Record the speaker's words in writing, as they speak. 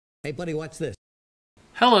Hey buddy, watch this.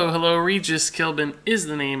 Hello, Regis Kilbin is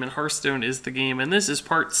the name and Hearthstone is the game, and this is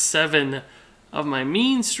part 7 of my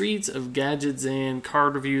Mean Streets of Gadgetzan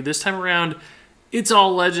card review. This time around, it's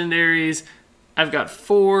all legendaries. I've got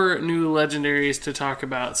 4 new legendaries to talk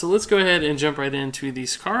about, so let's go ahead and jump right into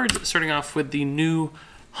these cards, starting off with the new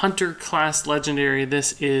Hunter class legendary.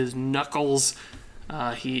 This is Knuckles.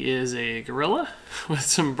 He is a gorilla with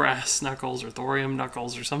some brass knuckles or thorium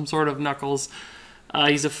knuckles or some sort of knuckles.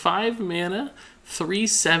 He's a 5 mana,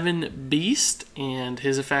 3/7 beast, and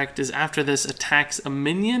his effect is after this attacks a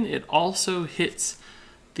minion, it also hits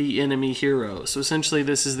the enemy hero. So essentially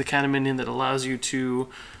this is the kind of minion that allows you to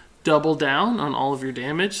double down on all of your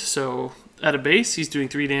damage. So at a base, he's doing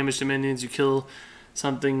 3 damage to minions. You kill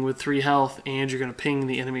something with 3 health, and you're going to ping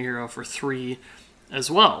the enemy hero for 3 as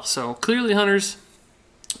well. So clearly hunters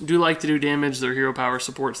do like to do damage. Their hero power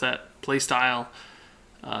supports that playstyle.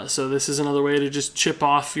 So this is another way to just chip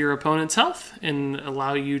off your opponent's health and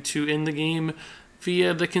allow you to end the game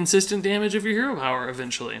via the consistent damage of your hero power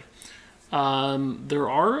eventually. There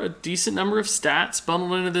are a decent number of stats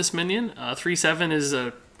bundled into this minion. 3/7 is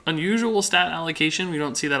an unusual stat allocation. We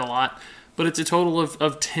don't see that a lot. But it's a total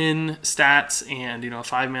of 10 stats, and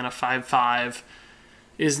 5 mana 5/5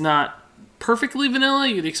 is not perfectly vanilla.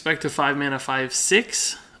 You'd expect a 5 mana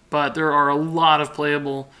 5/6, but there are a lot of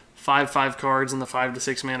playable 5/5 cards in the 5 to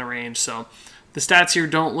 6 mana range, so the stats here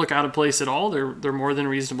don't look out of place at all. They're more than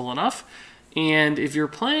reasonable enough. And if you're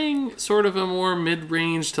playing sort of a more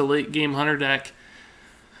mid-range to late game hunter deck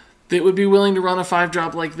that would be willing to run a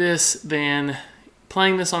 5-drop like this, then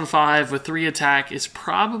playing this on 5 with 3 attack is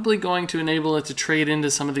probably going to enable it to trade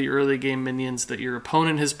into some of the early game minions that your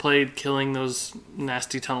opponent has played, killing those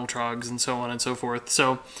nasty tunnel trogs and so on and so forth.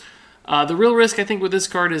 So the real risk, I think, with this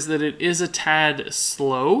card is that it is a tad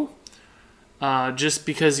slow, just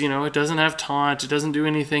because, it doesn't have taunt, it doesn't do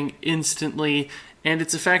anything instantly, and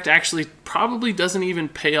its effect actually probably doesn't even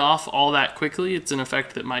pay off all that quickly. It's an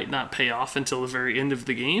effect that might not pay off until the very end of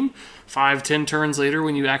the game, 5-10 turns later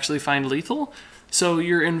when you actually find lethal. So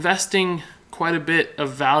you're investing quite a bit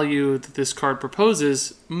of value that this card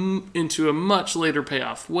proposes into a much later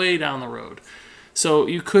payoff, way down the road. So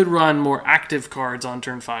you could run more active cards on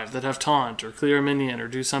turn 5 that have taunt or clear a minion or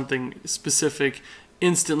do something specific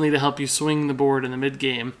instantly to help you swing the board in the mid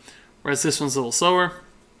game, whereas this one's a little slower.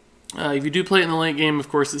 If you do play it in the late game, of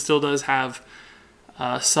course, it still does have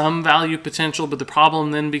some value potential, but the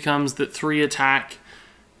problem then becomes that 3 attack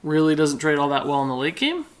really doesn't trade all that well in the late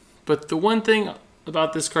game. But the one thing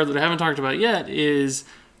about this card that I haven't talked about yet is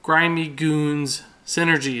Grimy Goons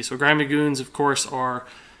synergies. So Grimy Goons, of course, are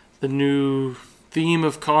the new theme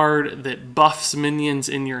of card that buffs minions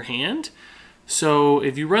in your hand. So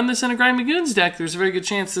if you run this in a Grimy Goons deck, there's a very good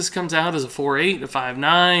chance this comes out as a 4/8, a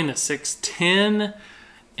 5/9, a 6/10.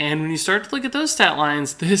 And when you start to look at those stat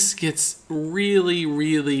lines, this gets really,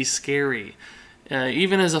 really scary.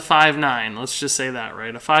 Even as a 5/9, let's just say that,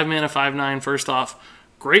 right? A 5 mana 5/9, first off,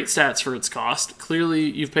 great stats for its cost. Clearly,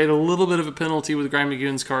 you've paid a little bit of a penalty with Grimy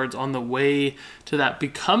Goons cards on the way to that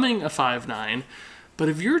becoming a 5/9. But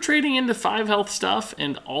if you're trading into 5 health stuff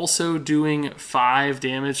and also doing 5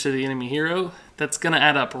 damage to the enemy hero, that's going to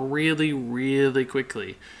add up really, really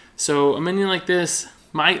quickly. So a minion like this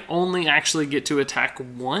might only actually get to attack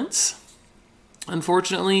once,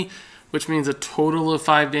 unfortunately, which means a total of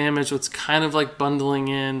 5 damage. So it's kind of like bundling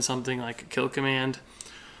in something like a kill command.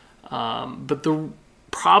 But the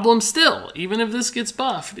problem still, even if this gets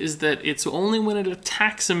buffed, is that it's only when it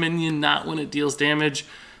attacks a minion, not when it deals damage.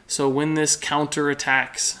 So when this counter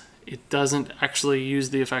attacks, it doesn't actually use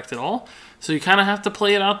the effect at all. So you kind of have to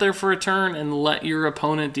play it out there for a turn and let your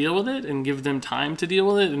opponent deal with it and give them time to deal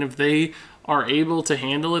with it. And if they are able to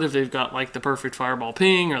handle it, if they've got like the perfect fireball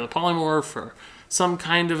ping or the polymorph or some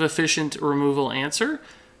kind of efficient removal answer,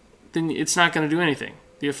 then it's not going to do anything.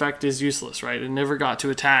 The effect is useless, right? It never got to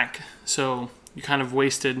attack. So you kind of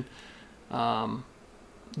wasted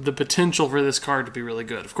the potential for this card to be really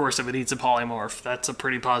good. Of course, if it eats a polymorph, that's a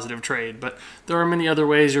pretty positive trade, but there are many other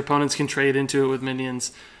ways your opponents can trade into it with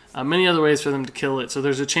minions, many other ways for them to kill it, so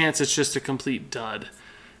there's a chance it's just a complete dud.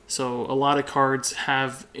 So a lot of cards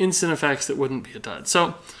have instant effects that wouldn't be a dud.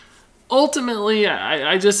 So ultimately,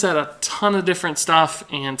 I just said a ton of different stuff,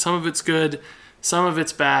 and some of it's good, some of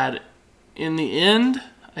it's bad. In the end,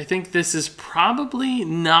 I think this is probably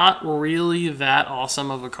not really that awesome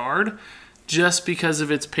of a card, just because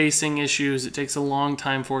of its pacing issues. It takes a long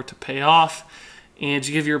time for it to pay off, and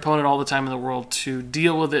you give your opponent all the time in the world to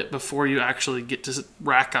deal with it before you actually get to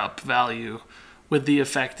rack up value with the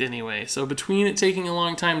effect anyway. So between it taking a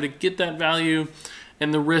long time to get that value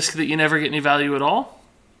and the risk that you never get any value at all,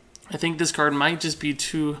 I think this card might just be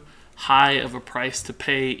too high of a price to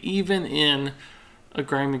pay, even in a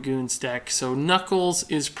Grimy Goons deck. So Knuckles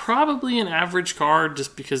is probably an average card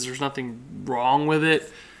just because there's nothing wrong with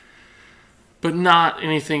it, but not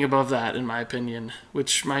anything above that, in my opinion,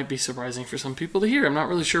 which might be surprising for some people to hear. I'm not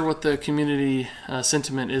really sure what the community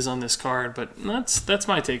sentiment is on this card, but that's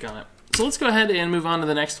my take on it. So let's go ahead and move on to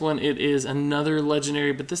the next one. It is another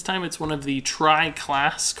legendary, but this time it's one of the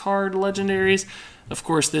tri-class card legendaries. Of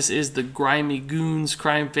course, this is the Grimy Goons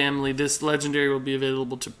crime family. This legendary will be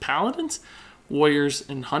available to Paladins, Warriors,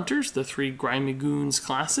 and Hunters, the 3 Grimy Goons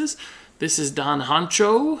classes. This is Don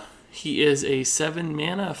Hancho. He is a 7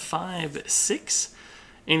 mana, 5/6,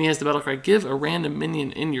 and he has the battle cry, give a random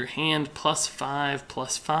minion in your hand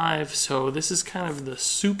 +5/+5. So this is kind of the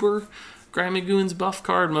super Grimy Goons buff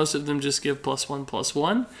card. Most of them just give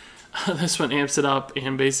 +1/+1. This one amps it up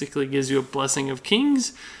and basically gives you a Blessing of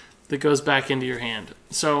Kings that goes back into your hand.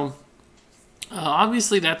 So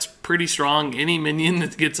obviously that's pretty strong. Any minion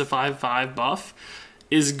that gets a 5/5 buff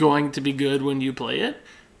is going to be good when you play it.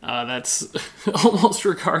 That's almost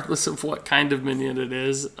regardless of what kind of minion it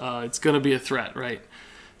is. It's going to be a threat, right?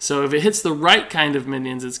 So if it hits the right kind of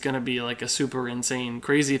minions, it's going to be like a super insane,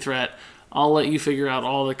 crazy threat. I'll let you figure out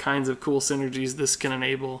all the kinds of cool synergies this can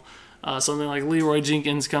enable. Something like Leroy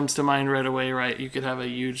Jenkins comes to mind right away, right? You could have a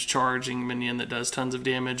huge charging minion that does tons of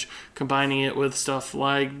damage, combining it with stuff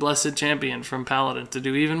like Blessed Champion from Paladin to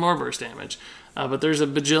do even more burst damage. But there's a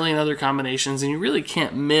bajillion other combinations, and you really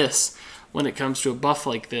can't miss when it comes to a buff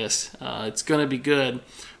like this. It's going to be good.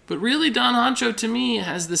 But really, Don Hancho, to me,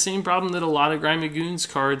 has the same problem that a lot of Grimy Goons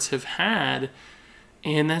cards have had,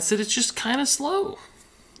 and that's that it's just kind of slow.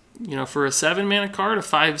 You know, for a 7 mana card, a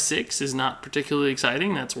 5/6 is not particularly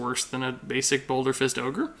exciting. That's worse than a basic Boulder Fist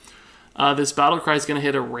Ogre. This battle cry is going to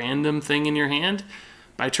hit a random thing in your hand.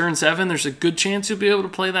 By turn 7, there's a good chance you'll be able to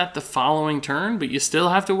play that the following turn, but you still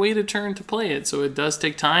have to wait a turn to play it, so it does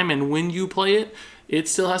take time, and when you play it, it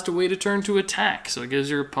still has to wait a turn to attack, so it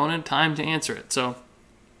gives your opponent time to answer it. So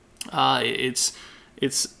it's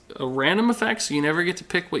a random effect, so you never get to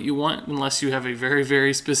pick what you want unless you have a very,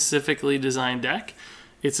 very specifically designed deck.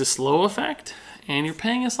 It's a slow effect, and you're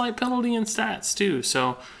paying a slight penalty in stats too.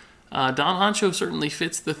 So Don Hancho certainly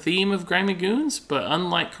fits the theme of Grimy Goons, but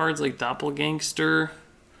unlike cards like Doppelgangster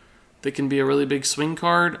that can be a really big swing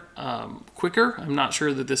card quicker, I'm not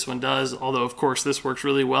sure that this one does, although of course this works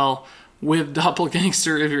really well with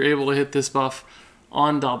Doppelgangster if you're able to hit this buff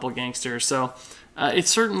on Doppelgangster. So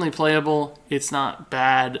it's certainly playable. It's not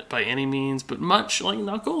bad by any means, but much like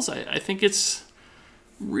Knuckles, I think it's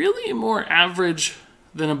really more average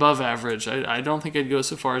than above average. I don't think I'd go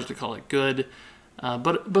so far as to call it good,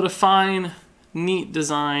 but a fine, neat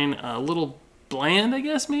design, a little bland, I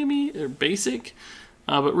guess, maybe, or basic,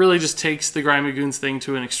 but really just takes the Grimy Goons thing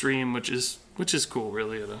to an extreme, which is cool,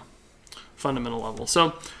 really, at a fundamental level.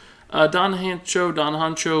 So Don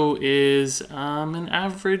Hancho is an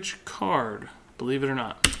average card, believe it or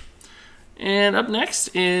not. And up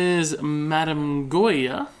next is Madame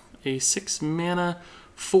Goya, a 6 mana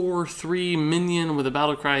 4/3 minion with a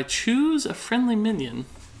battle cry. Choose a friendly minion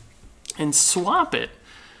and swap it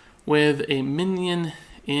with a minion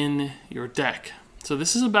in your deck. So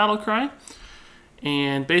this is a battle cry,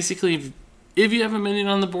 and basically if you have a minion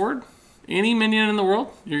on the board, any minion in the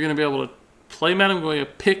world, you're going to be able to play Madame Goya,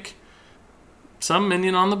 pick some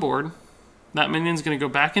minion on the board. That minion's going to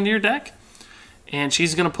go back into your deck, and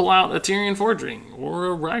she's going to pull out a Tyrian Forging, or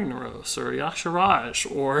a Ragnaros, or a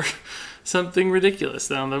Yasharaj, or something ridiculous.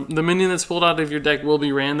 Now, the minion that's pulled out of your deck will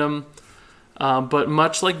be random, but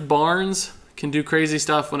much like Barnes can do crazy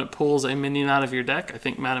stuff when it pulls a minion out of your deck, I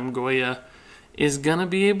think Madame Goya is going to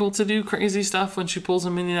be able to do crazy stuff when she pulls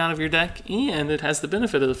a minion out of your deck, and it has the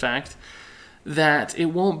benefit of the fact that it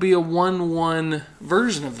won't be a 1/1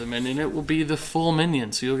 version of the minion, it will be the full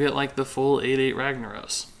minion, so you'll get like the full 8/8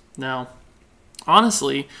 Ragnaros. Now,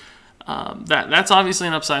 honestly, that's obviously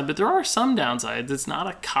an upside, but there are some downsides. It's not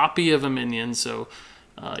a copy of a minion, so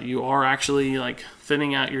you are actually like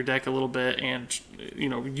thinning out your deck a little bit and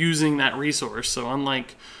using that resource. So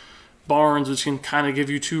unlike Barnes, which can kind of give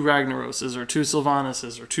you 2 Ragnaroses or 2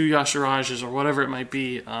 Sylvanas or 2 Yasharajas or whatever it might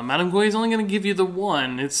be, Madame Goya is only going to give you the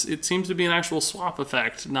 1. It seems to be an actual swap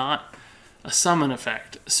effect, not a summon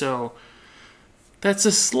effect. So that's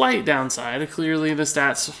a slight downside. Clearly the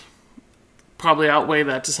stats probably outweigh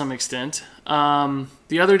that to some extent.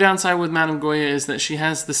 The other downside with Madame Goya is that she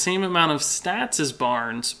has the same amount of stats as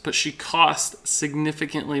Barnes, but she costs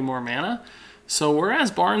significantly more mana. So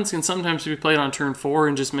whereas Barnes can sometimes be played on turn 4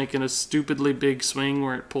 and just making a stupidly big swing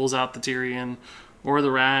where it pulls out the Tyrian or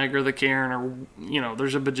the Rag or the Cairn, or, you know,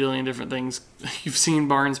 there's a bajillion different things you've seen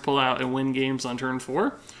Barnes pull out and win games on turn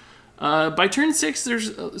 4. By turn 6, there's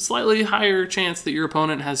a slightly higher chance that your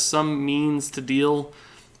opponent has some means to deal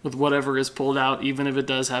with whatever is pulled out, even if it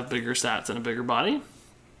does have bigger stats and a bigger body.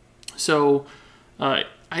 So I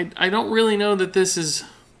don't really know that this is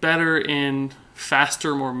better in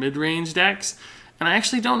faster, more mid-range decks. And I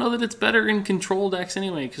actually don't know that it's better in control decks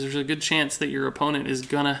anyway, because there's a good chance that your opponent is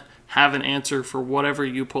going to have an answer for whatever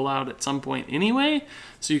you pull out at some point anyway.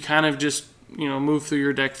 So you kind of just, you know, move through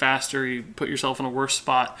your deck faster. You put yourself in a worse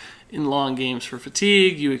spot in long games for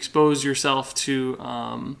fatigue. You expose yourself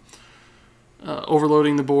to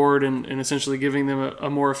overloading the board and essentially giving them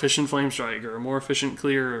a more efficient Flame Strike or a more efficient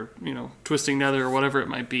Clear, or, you know, Twisting Nether or whatever it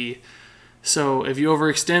might be. So if you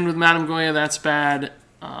overextend with Madame Goya, that's bad.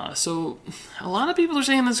 So a lot of people are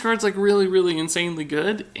saying this card's like really, really insanely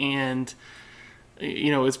good, and,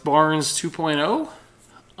 you know, it's Barnes 2.0.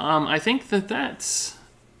 I think that that's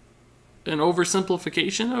an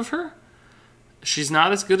oversimplification of her. She's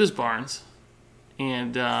not as good as Barnes,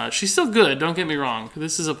 and she's still good, don't get me wrong.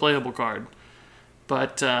 This is a playable card,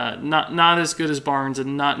 but not as good as Barnes,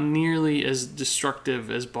 and not nearly as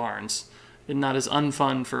destructive as Barnes, and not as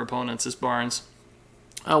unfun for opponents as Barnes.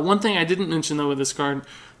 One thing I didn't mention, though, with this card,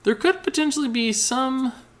 there could potentially be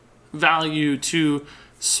some value to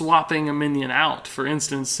swapping a minion out. For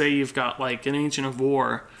instance, say you've got like an Ancient of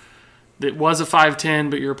War that was a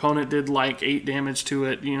 5/10, but your opponent did like 8 damage to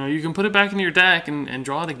it. You know, you can put it back into your deck and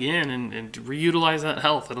draw it again and reutilize that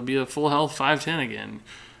health. It'll be a full health 5/10 again.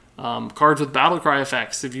 Cards with Battlecry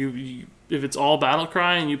effects. If it's all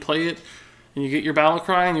Battlecry and you play it and you get your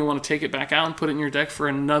Battlecry and you want to take it back out and put it in your deck for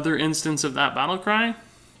another instance of that Battlecry,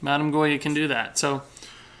 Madame Goya can do that. So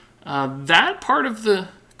that part of the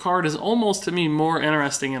card is almost, to me, more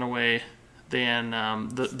interesting in a way than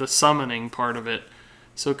the summoning part of it.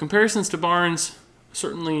 So comparisons to Barnes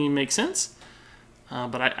certainly make sense,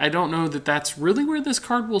 but I don't know that that's really where this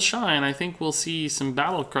card will shine. I think we'll see some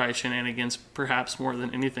Battlecry shenanigans, perhaps more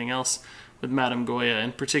than anything else, with Madame Goya.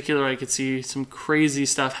 In particular, I could see some crazy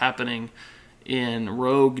stuff happening in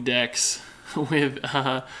rogue decks with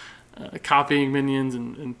copying minions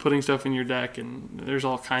and putting stuff in your deck, and there's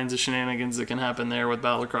all kinds of shenanigans that can happen there with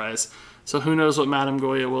Battlecries. So who knows what Madame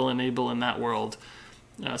Goya will enable in that world.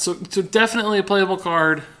 So definitely a playable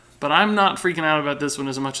card, but I'm not freaking out about this one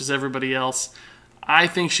as much as everybody else. I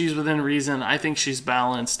think she's within reason. I think she's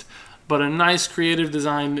balanced, but a nice creative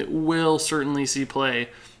design that will certainly see play,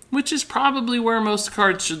 which is probably where most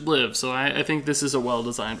cards should live. So I think this is a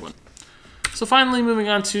well-designed one. So finally, moving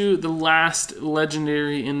on to the last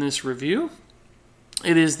legendary in this review.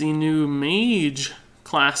 It is the new Mage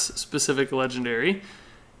class-specific legendary,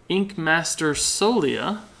 Inkmaster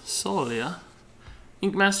Solia.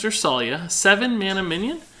 Inkmaster Solia, 7 mana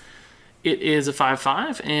minion. It is a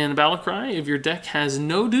 5/5 and Battlecry if your deck has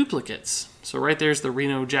no duplicates. So right there's the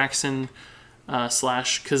Reno Jackson /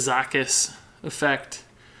 Kazakis effect.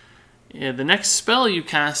 The next spell you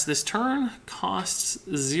cast this turn costs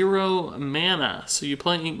 0 mana. So you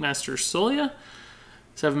play Inkmaster Solia,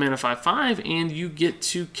 7 mana 5/5, and you get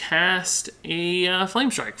to cast a Flame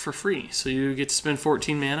Strike for free. So you get to spend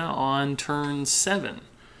 14 mana on turn 7.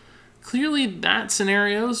 Clearly that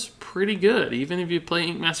scenario's pretty good. Even if you play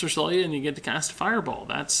Inkmaster Solia and you get to cast a Fireball,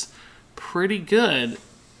 that's pretty good.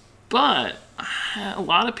 But a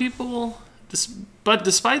lot of people... But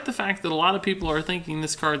despite the fact that a lot of people are thinking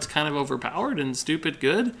this card's kind of overpowered and stupid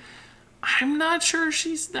good, I'm not sure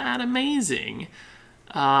she's that amazing.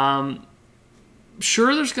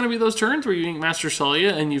 Sure, there's going to be those turns where you Inkmaster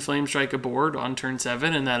Solia and you Flame Strike a board on turn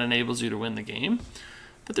 7 and that enables you to win the game.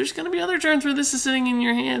 But there's going to be other turns where this is sitting in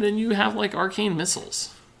your hand and you have like Arcane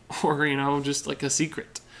Missiles or, you know, just like a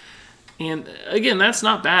secret. And again, that's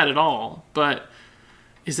not bad at all, but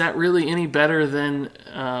is that really any better than...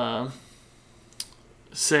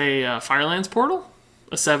 say Firelands Portal,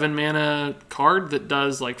 a 7 mana card that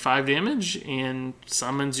does like 5 damage and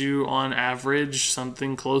summons you on average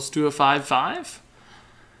something close to a 5/5?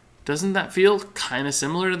 Doesn't that feel kind of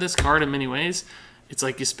similar to this card in many ways? It's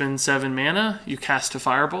like you spend 7 mana, you cast a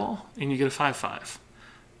Fireball, and you get a 5/5.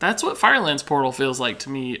 That's what Firelands Portal feels like to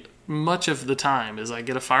me much of the time, is I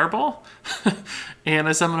get a Fireball and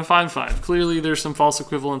I summon a 5/5. Clearly there's some false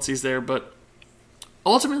equivalencies there, but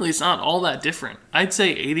ultimately, it's not all that different. I'd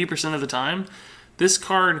say 80% of the time, this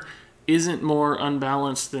card isn't more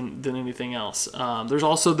unbalanced than anything else. There's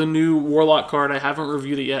also the new Warlock card. I haven't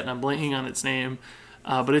reviewed it yet, and I'm blanking on its name.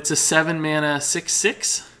 But it's a 7 mana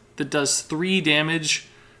 6/6 that does 3 damage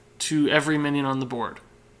to every minion on the board.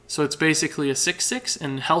 So it's basically a 6/6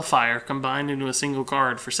 and Hellfire combined into a single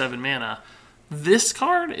card for 7 mana. This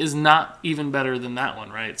card is not even better than that one,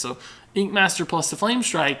 right? So Inkmaster plus the Flame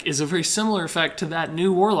Strike is a very similar effect to that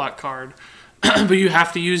new Warlock card, but you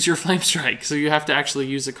have to use your Flame Strike, so you have to actually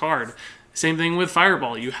use a card. Same thing with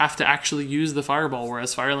Fireball. You have to actually use the Fireball,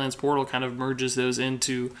 whereas Fireland's Portal kind of merges those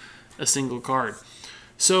into a single card.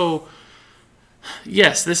 So,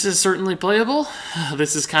 yes, this is certainly playable.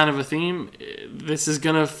 This is kind of a theme. This is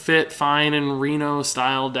going to fit fine in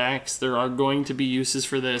Reno-style decks. There are going to be uses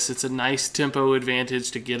for this. It's a nice tempo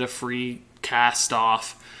advantage to get a free cast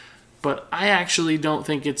off. But I actually don't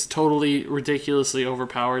think it's totally ridiculously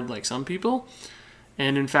overpowered like some people.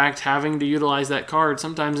 And in fact, having to utilize that card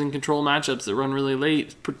sometimes in control matchups that run really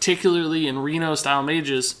late, particularly in Reno-style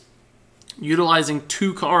mages, utilizing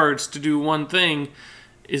 2 cards to do one thing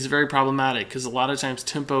is very problematic because a lot of times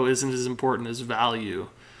tempo isn't as important as value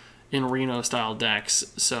in Reno-style decks.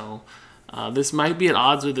 So this might be at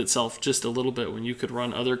odds with itself just a little bit when you could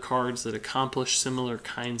run other cards that accomplish similar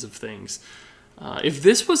kinds of things. If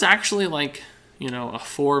this was actually like, you know, a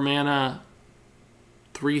 4-mana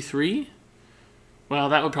 3/3, well,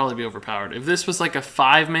 that would probably be overpowered. If this was like a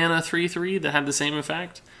 5-mana 3/3 that had the same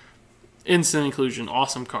effect, instant inclusion,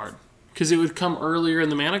 awesome card. Because it would come earlier in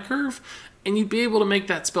the mana curve, and you'd be able to make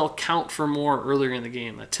that spell count for more earlier in the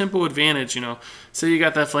game. That tempo advantage, you know, say you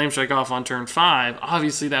got that Flame Strike off on turn 5,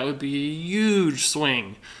 obviously that would be a huge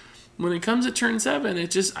swing. When it comes to turn 7, it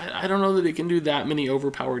just, I don't know that it can do that many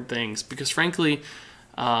overpowered things, because frankly,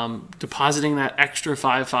 depositing that extra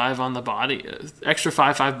 5/5 on the body, extra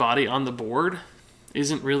 5/5 body on the board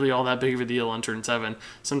isn't really all that big of a deal on turn 7.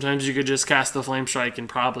 Sometimes you could just cast the Flame Strike and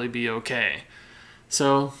probably be okay.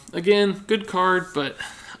 So, again, good card, but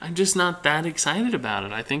I'm just not that excited about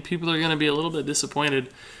it. I think people are going to be a little bit disappointed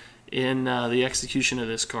in the execution of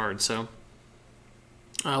this card. So,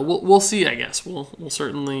 we'll see, I guess. We'll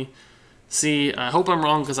certainly see. I hope I'm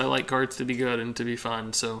wrong because I like cards to be good and to be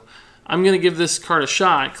fun. So, I'm going to give this card a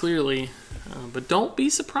shot, clearly. But don't be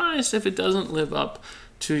surprised if it doesn't live up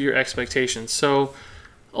to your expectations. So,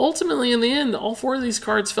 ultimately, in the end, all 4 of these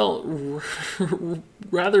cards felt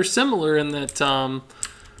rather similar in that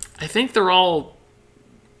I think they're all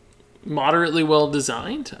moderately well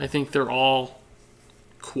designed. I think they're all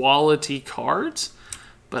quality cards,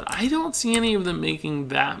 but I don't see any of them making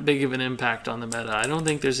that big of an impact on the meta. I don't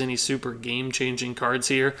think there's any super game-changing cards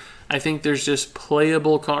here. I think there's just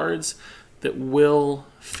playable cards that will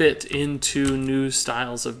fit into new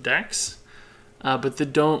styles of decks, but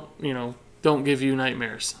that don't, you know, don't give you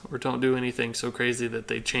nightmares or don't do anything so crazy that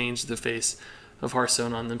they change the face of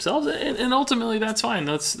Hearthstone on themselves. And ultimately, that's fine.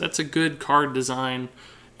 That's a good card design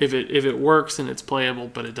if it works and it's playable,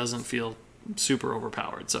 but it doesn't feel super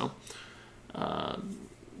overpowered. So,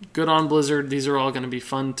 good on Blizzard. These are all going to be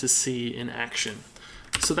fun to see in action.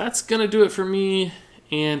 So that's going to do it for me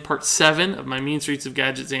and part 7 of my Mean Streets of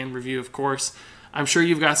Gadgetzan review, of course. I'm sure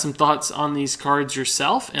you've got some thoughts on these cards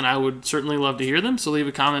yourself, and I would certainly love to hear them. So leave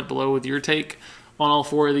a comment below with your take on all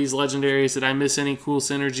 4 of these legendaries. Did I miss any cool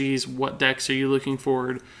synergies? What decks are you looking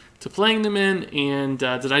forward to playing them in? And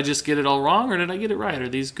did I just get it all wrong, or did I get it right? Are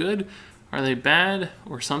these good? Are they bad?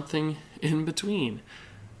 Or something in between?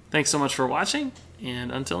 Thanks so much for watching,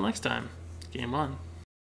 and until next time, game on.